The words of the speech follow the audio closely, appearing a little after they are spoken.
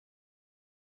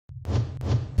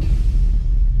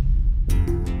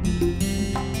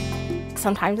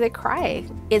Sometimes they cry.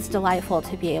 It's delightful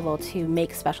to be able to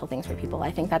make special things for people. I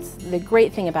think that's the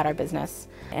great thing about our business,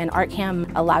 and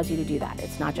ArtCAM allows you to do that.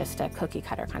 It's not just a cookie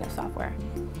cutter kind of software.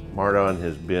 Mardon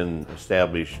has been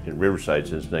established in Riverside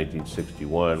since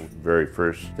 1961. The very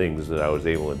first things that I was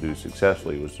able to do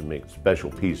successfully was to make special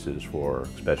pieces for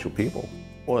special people.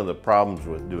 One of the problems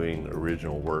with doing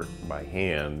original work by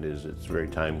hand is it's very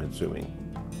time consuming.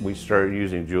 We started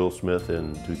using JewelSmith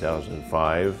in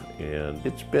 2005, and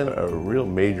it's been a real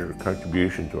major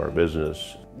contribution to our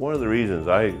business. One of the reasons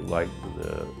I liked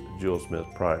the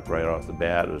JewelSmith product right off the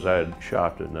bat was I had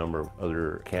shopped a number of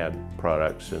other CAD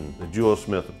products, and the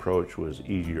JewelSmith approach was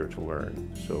easier to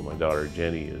learn. So my daughter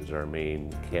Jenny is our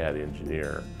main CAD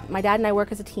engineer. My dad and I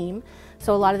work as a team,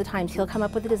 so a lot of the times he'll come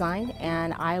up with a design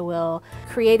and I will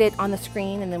create it on the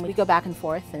screen, and then we go back and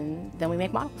forth and then we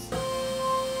make models.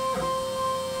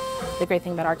 The great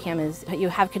thing about ArtCAM is you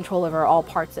have control over all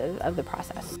parts of the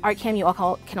process. ArtCAM,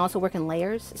 you can also work in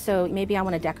layers, so maybe I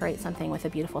want to decorate something with a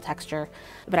beautiful texture,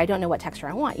 but I don't know what texture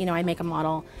I want. You know, I make a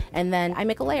model and then I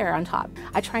make a layer on top.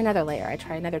 I try another layer, I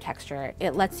try another texture.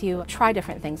 It lets you try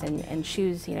different things and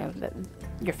choose, you know,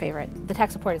 your favorite. The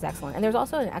tech support is excellent, and there's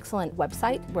also an excellent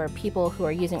website where people who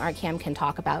are using ArtCAM can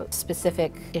talk about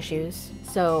specific issues,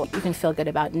 so you can feel good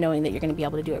about knowing that you're going to be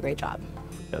able to do a great job.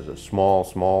 As a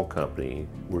small company,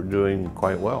 we're doing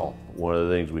quite well. One of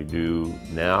the things we do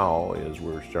now is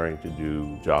we're starting to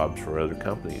do jobs for other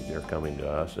companies. They're coming to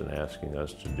us and asking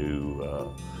us to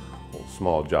do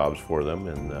small jobs for them,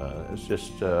 and it's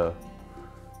just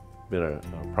been a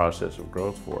process of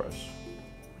growth for us.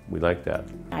 We like that.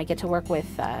 I get to work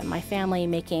with my family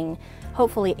making,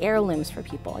 hopefully, heirlooms for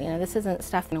people. You know, this isn't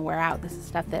stuff going to wear out. This is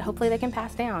stuff that hopefully they can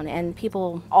pass down, and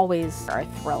people always are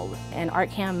thrilled, and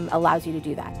ArtCAM allows you to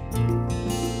do that.